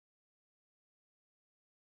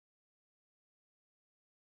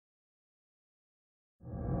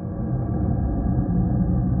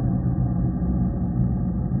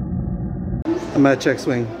I'm at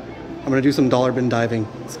Check-Swing. I'm gonna do some dollar bin diving.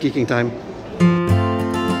 It's geeking time.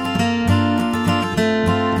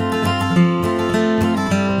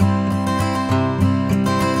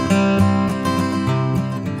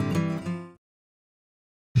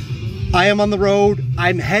 I am on the road.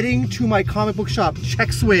 I'm heading to my comic book shop,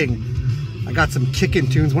 Check-Swing. I got some kickin'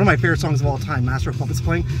 tunes. One of my favorite songs of all time, Master of Puppets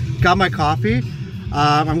playing. Got my coffee.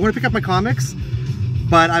 I'm going to pick up my comics,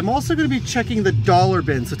 but I'm also going to be checking the dollar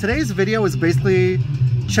bin. So today's video is basically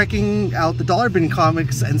checking out the dollar bin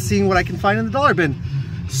comics and seeing what I can find in the dollar bin.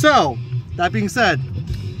 So, that being said,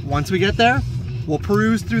 once we get there, we'll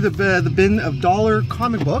peruse through the bin of dollar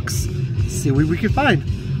comic books, see what we can find.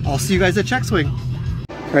 I'll see you guys at Check-Swing.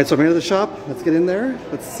 All right, so I'm here to the shop. Let's get in there.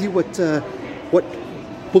 Let's see what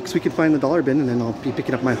books we can find in the dollar bin, and then I'll be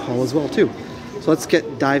picking up my haul as well too. So let's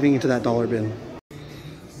get diving into that dollar bin.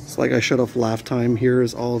 It's like I showed off last time.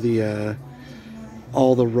 Here's all the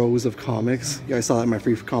rows of comics. You guys saw that in my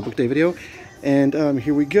free comic book day video. And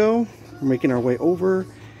here we go. We're making our way over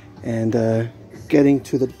and getting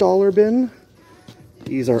to the dollar bin.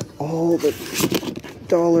 These are all the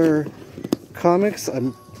dollar comics.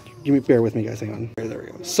 Bear with me, guys. Hang on. There we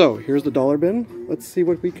go. So here's the dollar bin. Let's see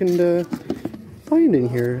what we can find in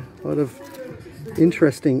here. A lot of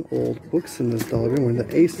interesting old books in this dollar bin. We're in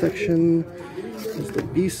the A section. There's the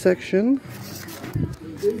B section.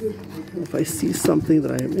 If I see something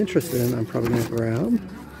that I am interested in, I'm probably going to grab.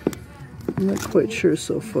 I'm not quite sure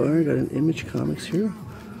so far. I got an Image Comics here.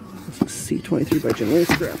 This is C23 by Jim Lee.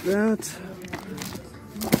 Let's grab that.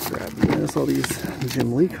 Grab this. All these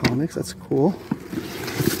Jim Lee comics. That's cool.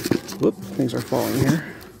 Whoop, things are falling here.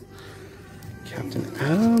 Captain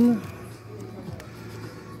Adam.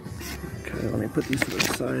 Okay, let me put these to the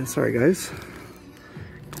side. Sorry, guys.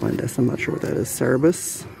 Clandestine, I'm not sure what that is.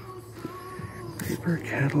 Cerebus. Paper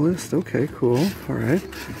Catalyst. Okay, cool. Alright.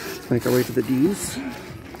 Let's make our way to the D's.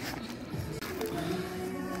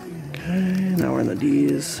 Okay, now we're in the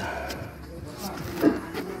D's.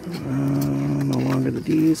 No longer the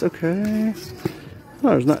D's. Okay. Oh,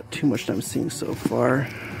 there's not too much I'm seeing so far.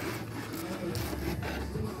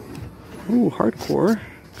 Ooh, hardcore.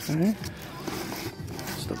 Okay.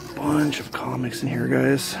 Just a bunch of comics in here,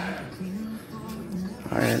 guys.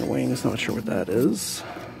 Iron Wings, not sure what that is.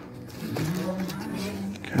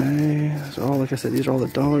 Okay, so like I said, these are all the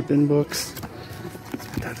dollar bin books.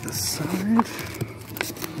 Put that to the side.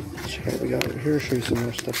 Check out what we got over here. Show you some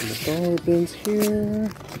more stuff in the dollar bins here.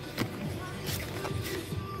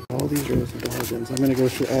 All these are the dollar bins. I'm gonna go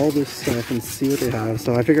through all this stuff and see what they have.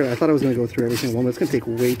 So I thought I was gonna go through every single one, but it's gonna take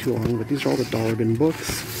way too long. But these are all the dollar bin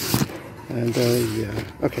books. And yeah,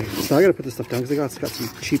 okay. So I gotta put this stuff down because they got some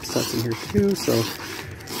cheap sets in here too. So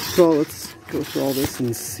let's go through all this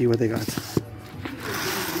and see what they got.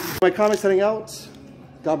 My comics heading out.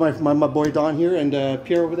 Got my boy Don here and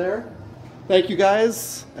Pierre over there. Thank you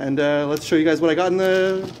guys, and let's show you guys what I got in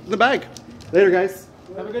the bag. Later, guys.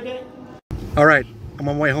 Have a good day. All right, I'm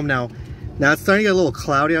on my way home now. Now it's starting to get a little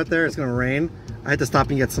cloudy out there. It's gonna rain. I had to stop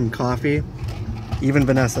and get some coffee. Even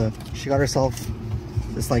Vanessa, she got herself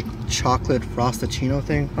this like chocolate frosticino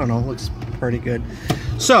thing. I don't know, looks pretty good.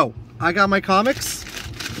 So I got my comics.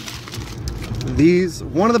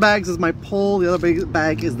 One of the bags is my pull, the other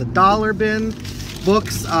bag is the dollar bin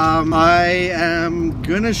books. I am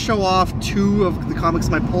gonna show off 2 of the comics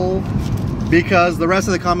in my pull because the rest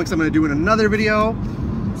of the comics I'm gonna do in another video.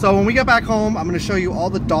 So when we get back home, I'm gonna show you all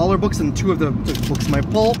the dollar books and 2 of the books in my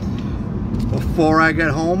pull. Before I get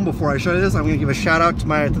home, before I show you this, I'm gonna give a shout out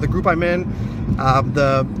to the group I'm in,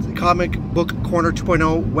 the Comic Book Corner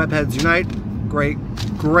 2.0 Webheads Unite.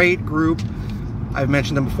 Great group. I've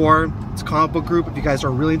mentioned them before. It's a comic book group. If you guys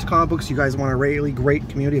are really into comic books, you guys want a really great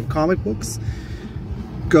community of comic books,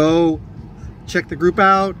 go check the group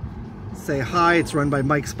out. Say hi. It's run by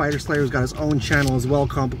Mike Spider Slayer, who's got his own channel as well,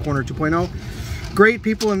 Comic Book Corner 2.0. Great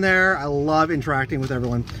people in there. I love interacting with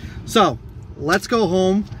everyone. So let's go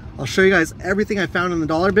home. I'll show you guys everything I found in the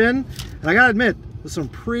dollar bin. And I gotta admit, there's some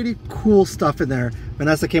pretty cool stuff in there.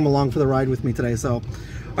 Vanessa came along for the ride with me today. So,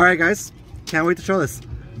 all right, guys, can't wait to show this.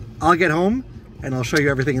 I'll get home and I'll show you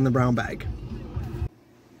everything in the brown bag.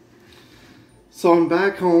 So I'm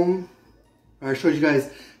back home. I showed you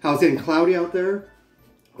guys how it's getting cloudy out there.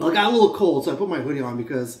 Well, it got a little cold, so I put my hoodie on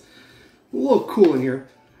because it's a little cool in here.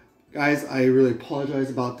 Guys, I really apologize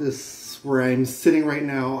about this, where I'm sitting right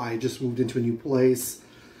now. I just moved into a new place.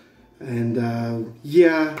 And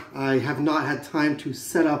yeah, I have not had time to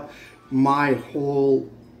set up my whole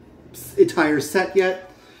entire set yet.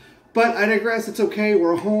 But I digress, it's okay,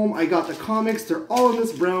 we're home. I got the comics, they're all in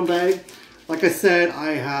this brown bag. Like I said,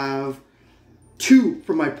 I have 2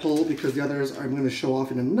 from my pull because the others I'm going to show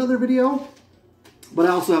off in another video. but I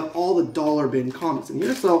also have all the dollar bin comics in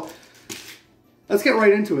here. So let's get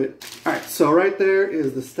right into it. All right, so right there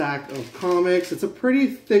is the stack of comics. It's a pretty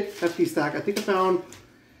thick, hefty stack. I think I found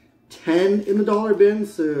 10 in the dollar bin,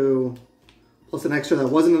 so plus an extra that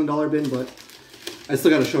wasn't in the dollar bin, but I still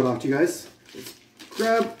got to show it off to you guys. Let's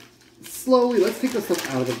grab slowly. Let's take this stuff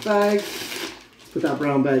out of the bag. Let's put that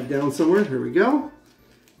brown bag down somewhere. Here we go.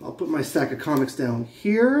 I'll put my stack of comics down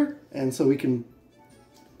here, and so we can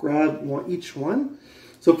grab each one.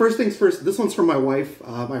 So first things first, this one's from my wife.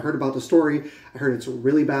 I heard about the story. I heard it's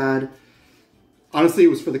really bad. Honestly, it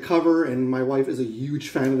was for the cover, and my wife is a huge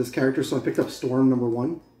fan of this character, so I picked up Storm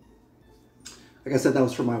 #1. Like I said, that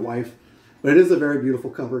was for my wife. But it is a very beautiful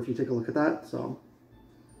cover if you take a look at that. So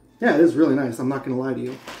yeah, it is really nice. I'm not going to lie to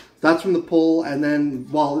you. That's from the pull, and then,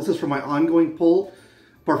 well, this is from my ongoing pull,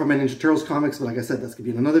 apart from my Ninja Turtles comics, but like I said, that's going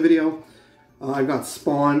to be in another video. I've got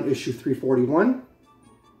Spawn issue 341.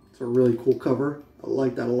 It's a really cool cover. I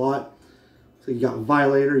like that a lot. So you got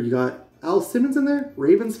Violator, you got Al Simmons in there,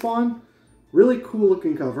 Raven Spawn. Really cool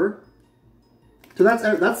looking cover. So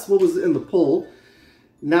that's what was in the pull.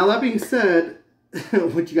 Now that being said,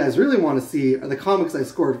 what you guys really want to see are the comics I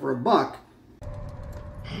scored for $1.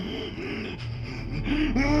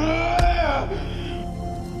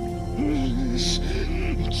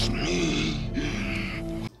 It's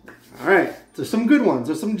me. Alright, there's some good ones.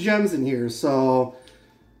 There's some gems in here. So,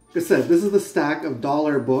 like I said, this is the stack of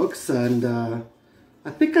dollar books, and I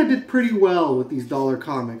think I did pretty well with these dollar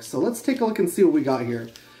comics. So let's take a look and see what we got here.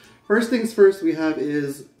 First things first we have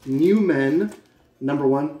is New Men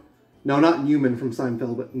 #1. No, not Newman from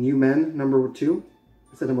Seinfeld, but New Men #2.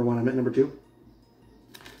 I said #1, I meant #2.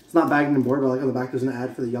 It's not bagged and board, but like on the back there's an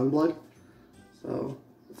ad for the Youngblood. So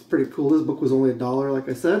it's pretty cool. This book was only $1, like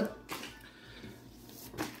I said.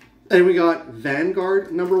 And we got Vanguard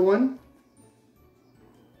 #1.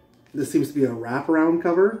 This seems to be a wraparound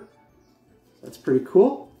cover. That's pretty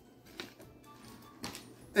cool.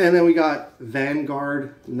 And then we got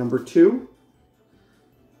Vanguard #2.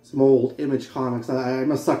 Some old Image comics.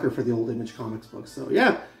 I'm a sucker for the old Image comics books. So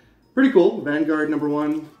yeah, pretty cool. Vanguard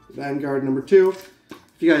 #1, Vanguard #2.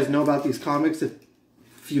 If you guys know about these comics, if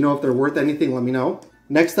you know if they're worth anything, let me know.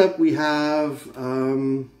 Next up we have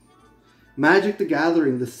Magic the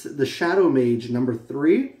Gathering, the Shadow Mage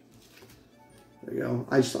 #3. There you go.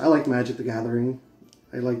 I like Magic the Gathering.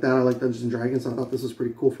 I like that. I like Dungeons and Dragons. So I thought this was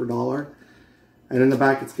pretty cool for $1. And in the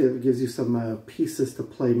back it gives you some pieces to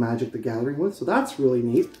play Magic the Gathering with. So that's really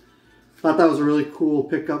neat. Thought that was a really cool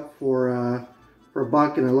pickup for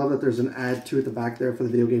 $1. And I love that there's an ad too at the back there for the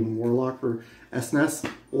video game Warlock for SNES.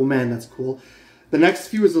 Oh man, that's cool. The next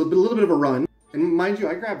few is a little bit of a run. And mind you,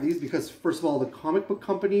 I grabbed these because, first of all, the comic book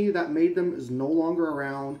company that made them is no longer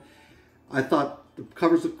around. I thought the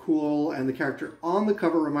covers look cool, and the character on the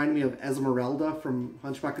cover reminded me of Esmeralda from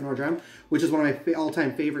Hunchback of Notre Dame, which is one of my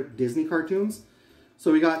all-time favorite Disney cartoons.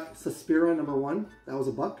 So we got Suspira #1. That was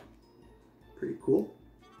 $1. Pretty cool.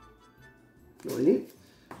 Really neat.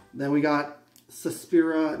 Then we got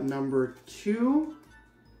Suspira #2.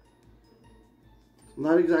 I'm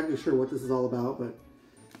not exactly sure what this is all about, but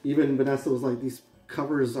even Vanessa was like, these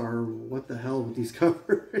covers are, what the hell with these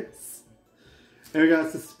covers? And we got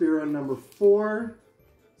Suspira #4.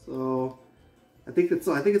 So I think it's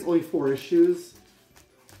only 4 issues.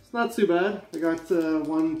 It's not too bad. I got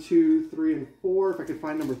 1, 2, 3, and 4. If I can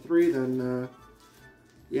find #3, then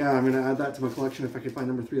yeah, I'm gonna add that to my collection if I can find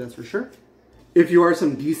 #3, that's for sure. If you are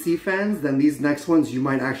some DC fans, then these next ones you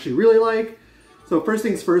might actually really like. So first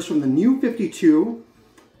things first, from the New 52,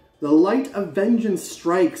 The Light of Vengeance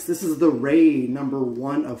Strikes. This is the Ray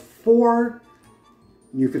 #1 of 4.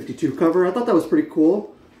 New 52 cover. I thought that was pretty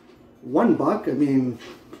cool. $1. I mean,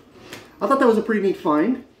 I thought that was a pretty neat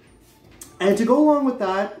find. And to go along with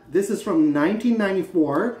that, this is from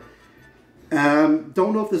 1994.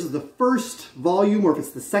 Don't know if this is the first volume or if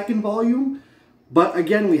it's the second volume. But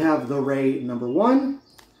again, we have the Ray #1.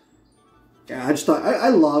 Yeah, I just thought, I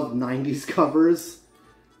love 90s covers.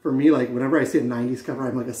 For me, like, whenever I see a 90s cover,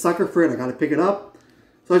 I'm like a sucker for it. I gotta pick it up.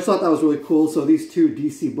 So I just thought that was really cool. So these 2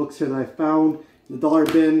 DC books here that I found in the dollar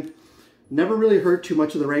bin. Never really heard too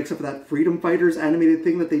much of the Ray except for that Freedom Fighters animated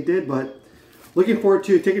thing that they did. But looking forward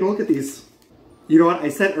to taking a look at these. You know what? I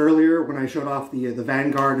said earlier when I showed off the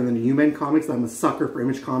Vanguard and the New Men comics that I'm a sucker for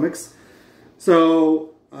Image comics.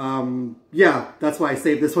 So, yeah, that's why I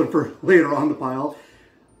saved this one for later on the pile.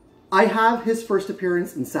 I have his first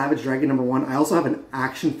appearance in Savage Dragon #1. I also have an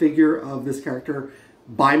action figure of this character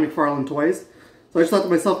by McFarlane Toys. So I just thought to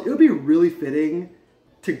myself, it would be really fitting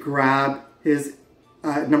to grab his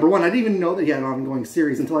 #1. I didn't even know that he had an ongoing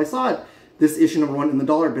series until I saw it, this issue #1 in the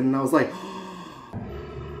dollar bin, and I was like,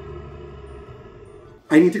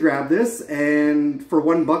 I need to grab this, and for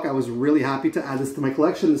 $1 I was really happy to add this to my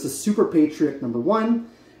collection. This is Super Patriot #1. And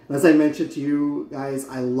as I mentioned to you guys,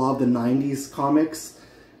 I love the 90s comics.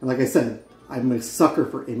 And like I said, I'm a sucker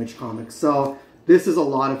for Image comics. So this is a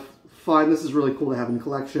lot of fun. This is really cool to have in the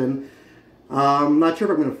collection. I'm not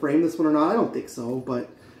sure if I'm going to frame this one or not. I don't think so, but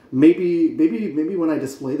maybe when I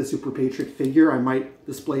display the Super Patriot figure, I might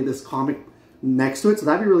display this comic next to it. So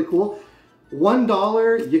that'd be really cool.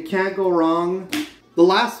 $1, you can't go wrong. The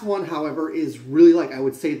last one, however, is really, like, I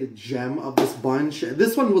would say the gem of this bunch.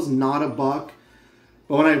 This one was not $1,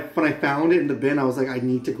 but when I found it in the bin, I was like, I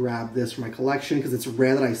need to grab this for my collection because it's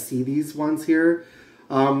rare that I see these ones here.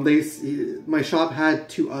 My shop had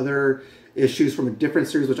 2 other issues from a different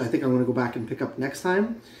series, which I think I'm going to go back and pick up next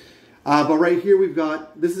time. But right here we've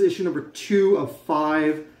got, this is issue number 2 of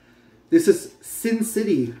 5. This is Sin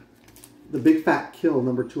City, the Big Fat Kill,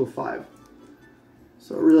 number 2 of 5.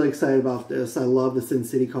 So really excited about this. I love the Sin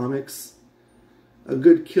City comics. A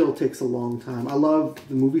good kill takes a long time. I love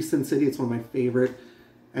the movie Sin City. It's one of my favorite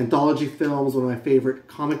anthology films, one of my favorite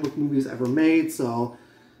comic book movies ever made. So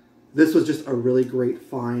this was just a really great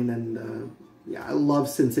find, and yeah, I love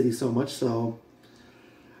Sin City so much. So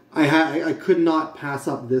I could not pass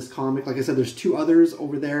up this comic. Like I said, there's 2 others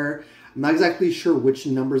over there. I'm not exactly sure which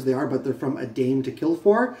numbers they are, but they're from A Dame to Kill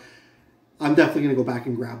For. I'm definitely going to go back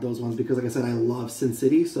and grab those ones because, like I said, I love Sin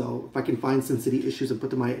City. So if I can find Sin City issues and put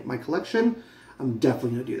to my collection, I'm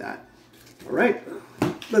definitely going to do that. All right.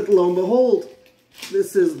 But lo and behold,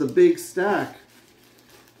 this is the big stack.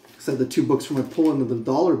 I said the 2 books from my pull into the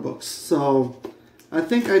dollar books. So I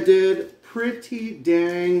think I did pretty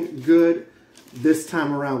dang good this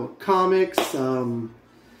time around with comics.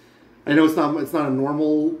 I know it's not a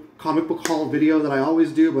normal comic book haul video that I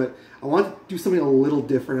always do, but I want to do something a little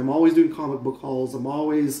different. I'm always doing comic book hauls. I'm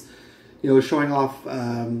always, you know, showing off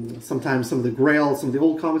sometimes some of the Grail, some of the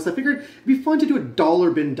old comics. I figured it'd be fun to do a dollar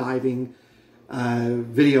bin diving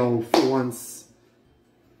video for once.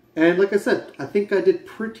 And like I said, I think I did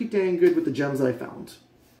pretty dang good with the gems that I found.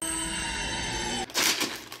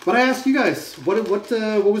 But I asked you guys, what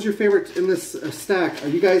was your favorite in this stack? Are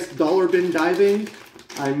you guys dollar bin diving?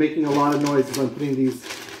 I'm making a lot of noise as I'm putting these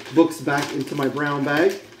books back into my brown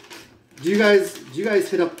bag. Do you guys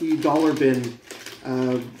hit up the dollar bin?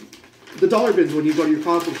 The dollar bins when you go to your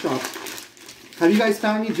comic book shop. Have you guys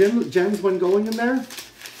found any gems when going in there?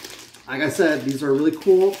 Like I said, these are really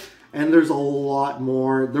cool, and there's a lot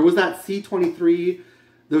more. There was that C23,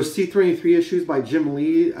 those C23 issues by Jim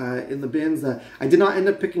Lee in the bins that I did not end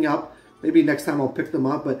up picking up. Maybe next time I'll pick them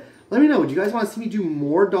up, but let me know. Would you guys want to see me do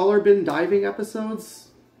more dollar bin diving episodes?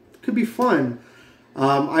 Could be fun.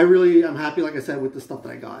 I'm happy, like I said, with the stuff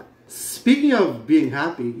that I got. Speaking of being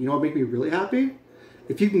happy, you know what made me really happy?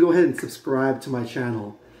 If you can go ahead and subscribe to my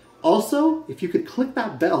channel. Also, if you could click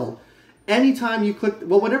that bell. Anytime you click,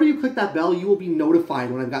 well, whenever you click that bell, you will be notified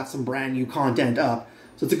when I've got some brand new content up.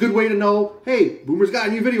 So it's a good way to know, hey, Boomer's got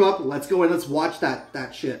a new video up. Let's go and let's watch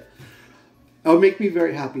that shit. That would make me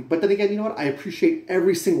very happy. But then again, you know what? I appreciate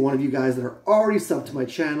every single one of you guys that are already subbed to my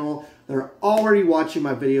channel, that are already watching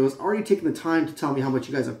my videos, already taking the time to tell me how much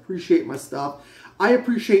you guys appreciate my stuff. I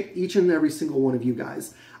appreciate each and every single one of you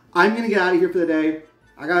guys. I'm going to get out of here for the day.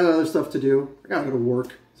 I got other stuff to do. I got to go to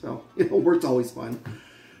work. So, you know, work's always fun.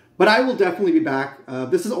 But I will definitely be back.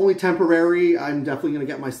 This is only temporary. I'm definitely going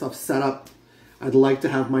to get my stuff set up. I'd like to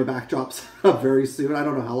have my backdrops up very soon. I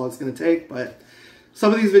don't know how long it's going to take, but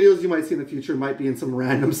some of these videos you might see in the future might be in some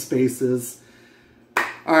random spaces.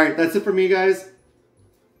 All right, that's it for me, guys.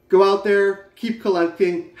 Go out there, keep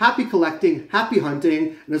collecting, happy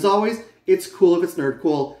hunting, and as always, it's cool if it's nerd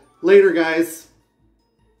cool. Later, guys.